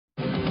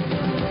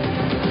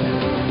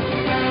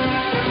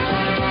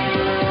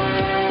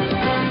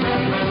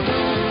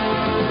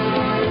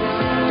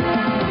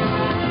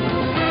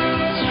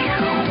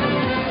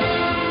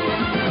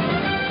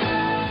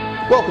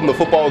Welcome to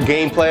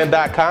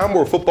FootballGameplan.com,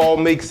 where football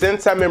makes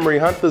sense. I'm Emery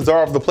Hunt, the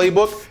czar of the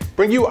playbook.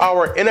 Bring you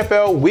our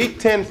NFL Week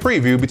 10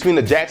 preview between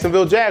the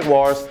Jacksonville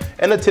Jaguars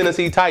and the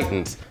Tennessee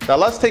Titans. Now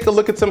let's take a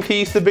look at some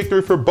keys to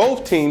victory for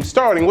both teams,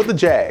 starting with the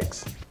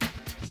Jags.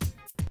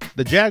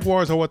 The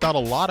Jaguars are without a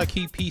lot of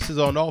key pieces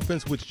on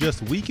offense, which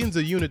just weakens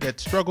a unit that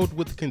struggled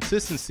with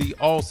consistency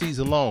all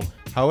season long.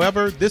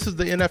 However, this is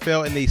the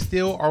NFL and there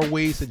still are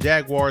ways the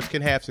Jaguars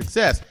can have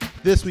success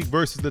this week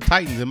versus the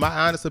Titans. In my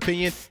honest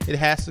opinion, it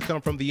has to come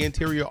from the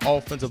interior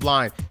offensive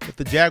line. If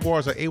the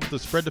Jaguars are able to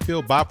spread the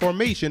field by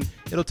formation,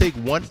 it'll take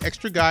one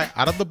extra guy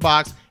out of the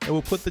box and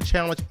will put the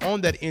challenge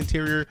on that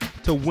interior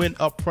to win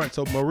up front.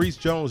 So Maurice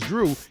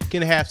Jones-Drew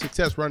can have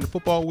success running the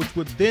football, which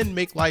would then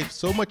make life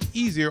so much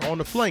easier on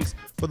the flanks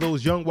for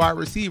those young wide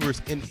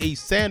receivers in Ace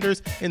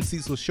Sanders and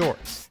Cecil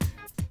Shorts.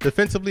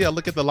 Defensively, I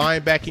look at the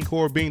linebacking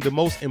core being the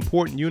most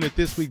important unit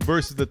this week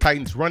versus the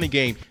Titans' running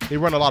game. They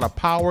run a lot of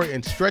power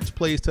and stretch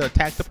plays to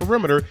attack the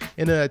perimeter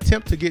in an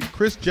attempt to get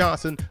Chris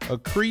Johnson a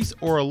crease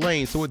or a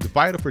lane, so it's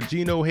vital for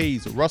Geno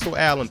Hayes, Russell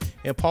Allen,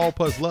 and Paul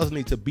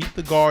Posluszny to beat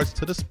the guards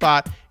to the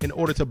spot in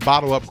order to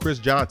bottle up Chris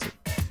Johnson.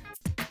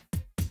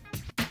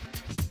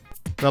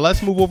 Now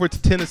let's move over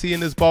to Tennessee in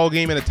this ball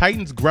game, and the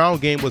Titans'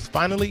 ground game was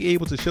finally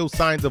able to show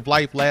signs of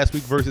life last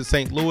week versus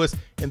St. Louis,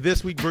 and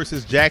this week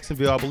versus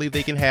Jacksonville. I believe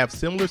they can have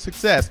similar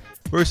success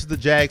versus the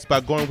Jags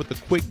by going with the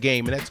quick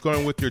game, and that's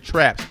going with your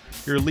traps,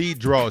 your lead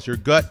draws, your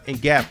gut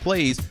and gap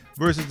plays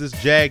versus this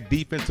Jag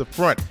defensive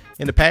front.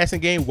 In the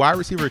passing game, wide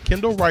receiver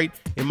Kendall Wright,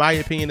 in my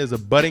opinion, is a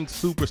budding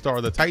superstar.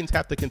 The Titans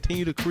have to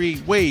continue to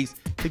create ways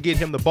to get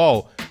him the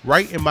ball.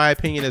 Wright, in my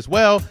opinion as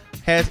well,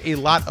 has a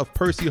lot of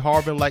Percy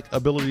Harvin-like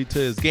ability to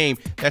his game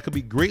that could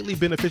be greatly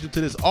beneficial to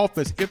this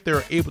offense if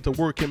they're able to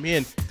work him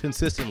in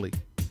consistently.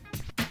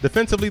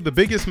 Defensively, the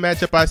biggest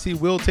matchup I see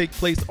will take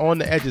place on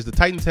the edges. The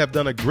Titans have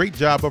done a great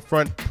job up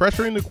front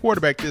pressuring the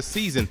quarterback this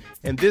season,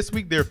 and this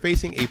week they're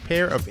facing a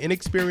pair of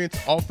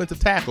inexperienced offensive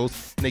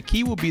tackles, and the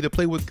key will be to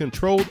play with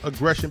controlled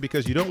aggression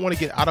because you don't want to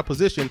get out of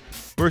position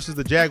versus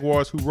the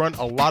Jaguars, who run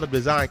a lot of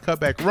design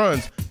cutback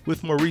runs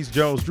with Maurice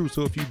Jones-Drew.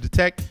 So if you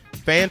detect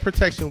fan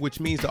protection,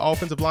 which means the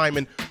offensive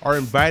linemen are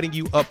inviting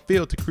you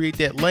upfield to create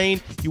that lane,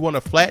 you want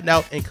to flatten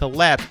out and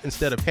collapse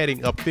instead of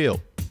heading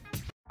upfield.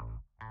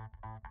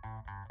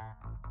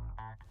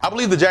 I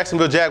believe the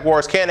Jacksonville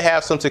Jaguars can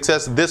have some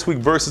success this week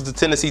versus the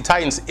Tennessee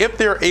Titans if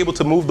they're able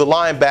to move the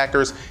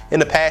linebackers in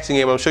the passing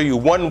game. I'll show you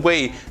one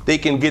way they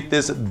can get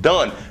this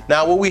done.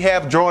 Now, what we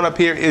have drawn up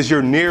here is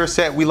your near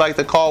set, we like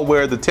to call,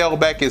 where the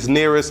tailback is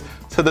nearest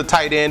to the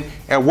tight end.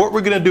 And what we're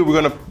going to do, we're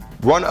going to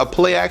run a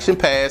play action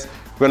pass.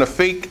 We're going to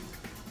fake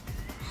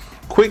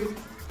quick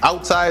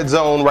outside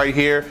zone right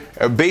here,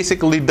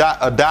 basically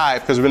a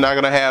dive, because we're not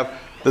going to have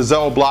the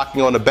zone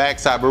blocking on the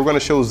backside, but we're going to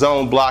show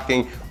zone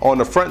blocking on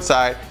the front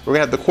side. We're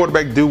going to have the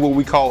quarterback do what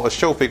we call a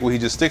show fake, where he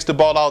just sticks the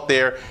ball out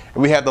there,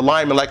 and we have the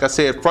lineman, like I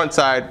said, front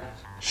side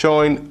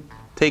showing,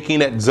 taking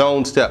that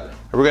zone step.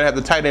 And we're going to have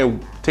the tight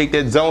end take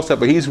that zone step,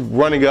 but he's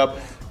running up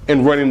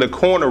and running the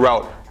corner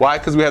route. Why?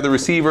 Because we have the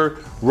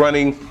receiver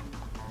running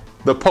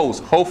the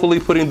post, hopefully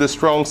putting the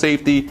strong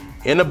safety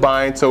in a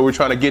bind, so we're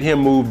trying to get him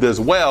moved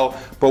as well.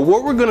 But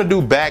what we're going to do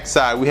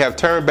backside, we have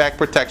turn back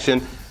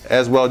protection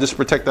as well, just to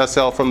protect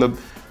ourselves from the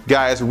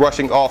guys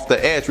rushing off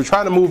the edge. We're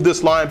trying to move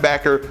this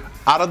linebacker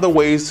out of the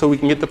way so we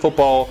can get the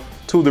football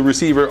to the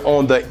receiver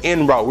on the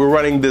in route. We're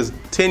running this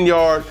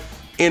 10-yard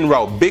in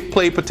route. Big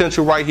play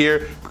potential right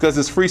here, because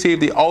this free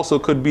safety also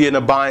could be in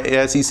a bind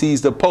as he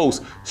sees the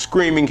post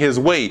screaming his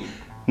way.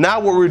 Now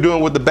what we're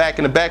doing with the back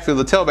in the backfield,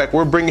 the tailback,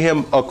 we're bringing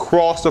him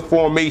across the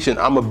formation.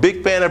 I'm a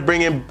big fan of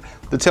bringing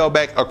the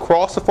tailback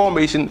across the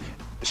formation,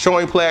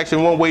 showing play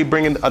action one way,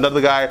 bringing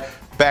another guy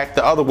back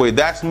the other way.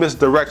 That's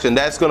misdirection.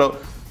 That's going to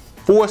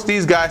force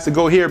these guys to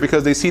go here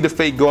because they see the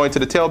fake going to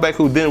the tailback,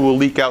 who then will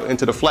leak out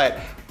into the flat,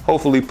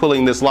 hopefully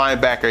pulling this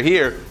linebacker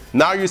here.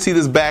 Now you see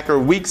this backer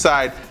weak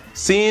side,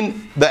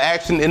 seeing the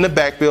action in the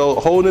backfield,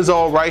 holding his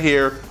own right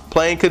here,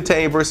 playing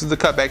contain versus the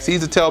cutback.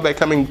 Sees the tailback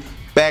coming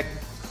back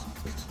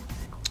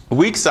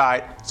weak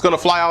side. It's going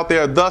to fly out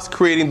there, thus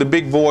creating the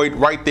big void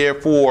right there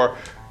for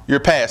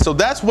your pass. So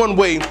that's one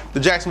way the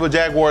Jacksonville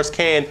Jaguars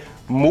can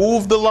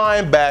move the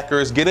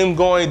linebackers, get him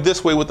going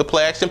this way with the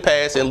play action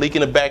pass and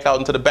leaking it back out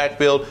into the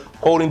backfield,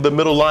 holding the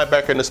middle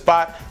linebacker in the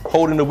spot,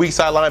 holding the weak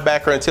side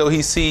linebacker until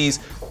he sees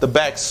the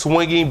back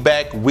swinging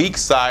back weak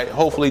side,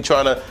 hopefully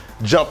trying to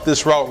jump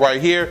this route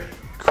right here,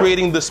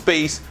 creating the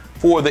space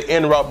for the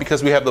in route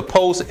because we have the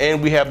post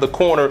and we have the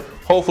corner,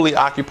 hopefully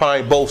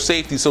occupying both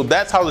safeties. So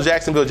that's how the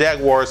Jacksonville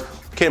Jaguars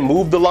can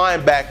move the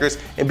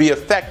linebackers and be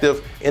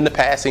effective in the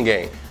passing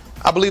game.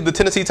 I believe the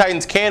Tennessee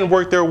Titans can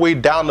work their way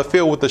down the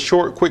field with a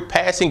short, quick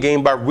passing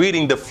game by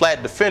reading the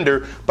flat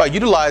defender by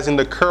utilizing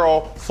the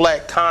curl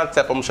flat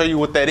concept. I'm going to show you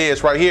what that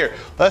is right here.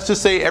 Let's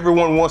just say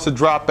everyone wants to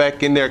drop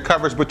back in their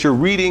coverage, but you're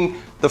reading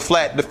the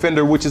flat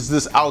defender, which is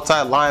this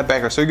outside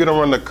linebacker. So you're going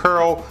to run the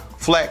curl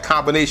flat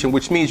combination,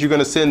 which means you're going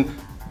to send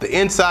the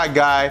inside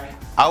guy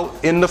out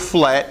in the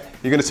flat.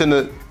 You're going to send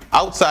the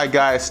outside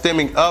guy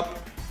stemming up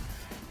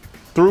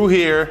through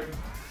here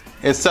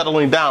and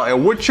settling down.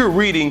 And what you're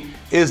reading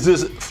is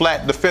this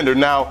flat defender.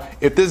 Now,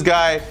 if this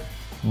guy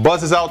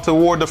buzzes out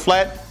toward the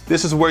flat,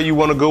 this is where you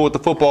want to go with the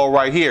football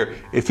right here.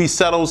 If he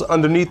settles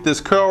underneath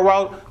this curl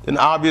route, then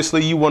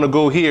obviously you want to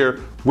go here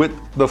with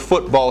the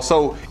football.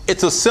 So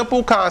it's a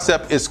simple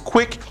concept. It's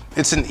quick.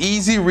 It's an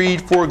easy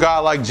read for a guy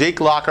like Jake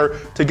Locker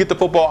to get the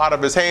football out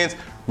of his hands.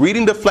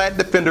 Reading the flat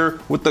defender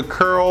with the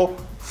curl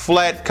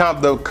flat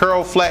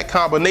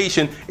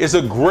combination is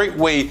a great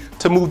way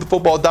to move the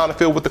football down the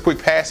field with the quick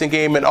passing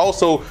game, and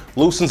also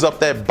loosens up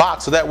that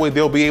box so that way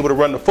they'll be able to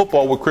run the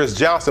football with Chris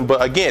Johnson.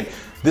 But again,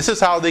 this is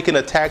how they can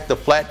attack the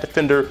flat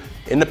defender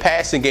in the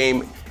passing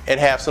game and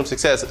have some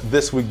success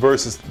this week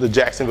versus the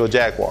Jacksonville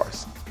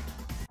Jaguars.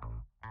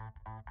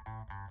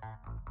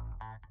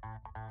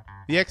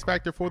 The X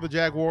factor for the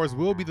Jaguars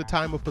will be the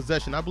time of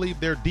possession. I believe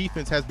their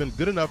defense has been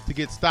good enough to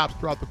get stops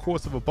throughout the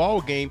course of a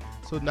ball game,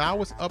 so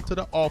now it's up to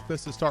the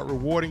offense to start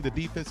rewarding the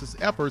defense's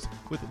efforts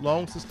with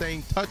long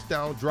sustained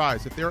touchdown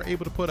drives. If they're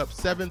able to put up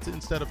 7s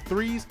instead of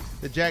 3s,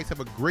 the Jags have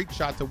a great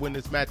shot to win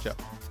this matchup.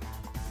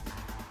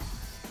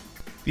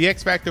 The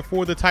X factor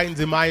for the Titans,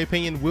 in my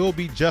opinion, will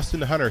be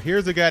Justin Hunter.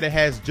 Here's a guy that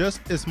has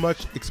just as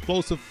much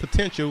explosive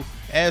potential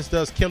as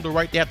does Kendall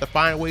Wright. They have to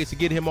find ways to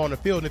get him on the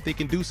field, and if they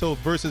can do so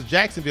versus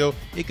Jacksonville,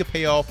 it could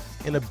pay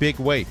off in a big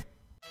way.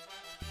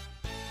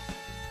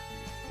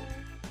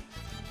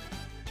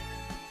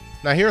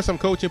 Now, here are some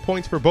coaching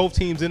points for both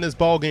teams in this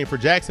ball game. For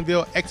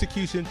Jacksonville,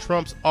 execution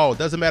trumps all.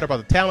 Doesn't matter about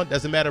the talent,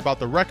 doesn't matter about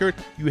the record.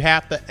 You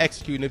have to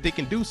execute, and if they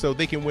can do so,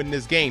 they can win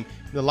this game.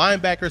 The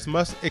linebackers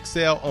must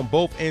excel on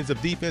both ends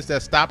of defense.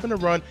 That's stopping the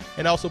run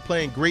and also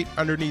playing great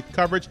underneath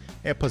coverage.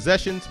 And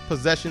possessions.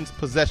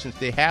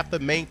 They have to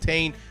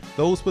maintain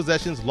those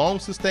possessions, long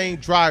sustained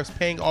drives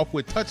paying off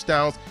with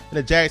touchdowns, and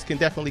the Jags can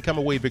definitely come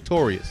away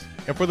victorious.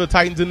 And for the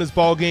Titans in this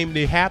ball game,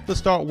 they have to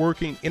start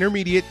working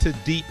intermediate to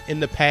deep in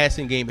the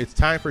passing game. It's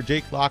time for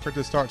Jake Locker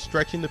to start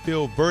stretching the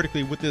field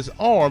vertically with his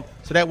arm,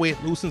 so that way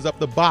it loosens up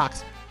the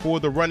box for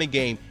the running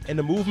game. And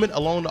the movement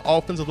along the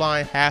offensive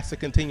line has to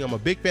continue. I'm a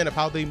big fan of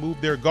how they move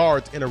their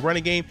guards in a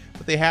running game,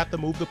 but they have to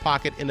move the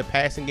pocket in the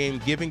passing game,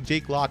 giving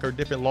Jake Locker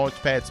different launch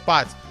pad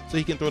spots so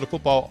he can throw the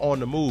football on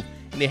the move.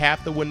 And they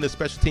have to win the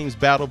special teams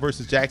battle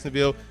versus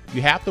Jacksonville.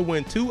 You have to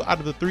win 2 out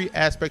of the 3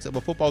 aspects of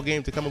a football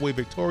game to come away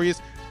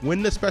victorious.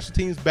 Win the special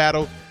teams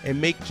battle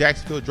and make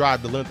Jacksonville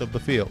drive the length of the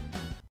field.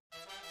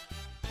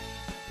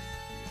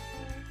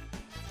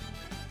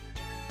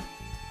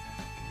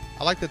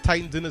 I like the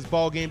Titans in this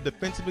ball game.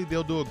 Defensively,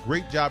 they'll do a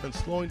great job in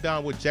slowing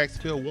down what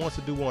Jacksonville wants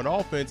to do on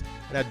offense.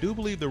 And I do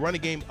believe the running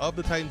game of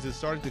the Titans is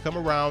starting to come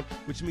around,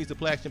 which means the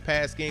play action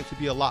pass game should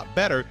be a lot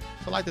better.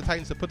 So I like the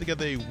Titans to put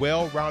together a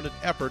well-rounded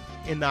effort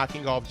in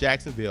knocking off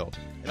Jacksonville.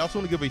 And I also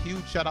want to give a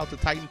huge shout out to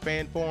Titan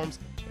fan forums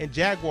and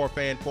Jaguar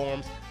fan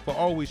forums for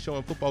always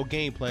showing football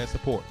game plan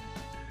support.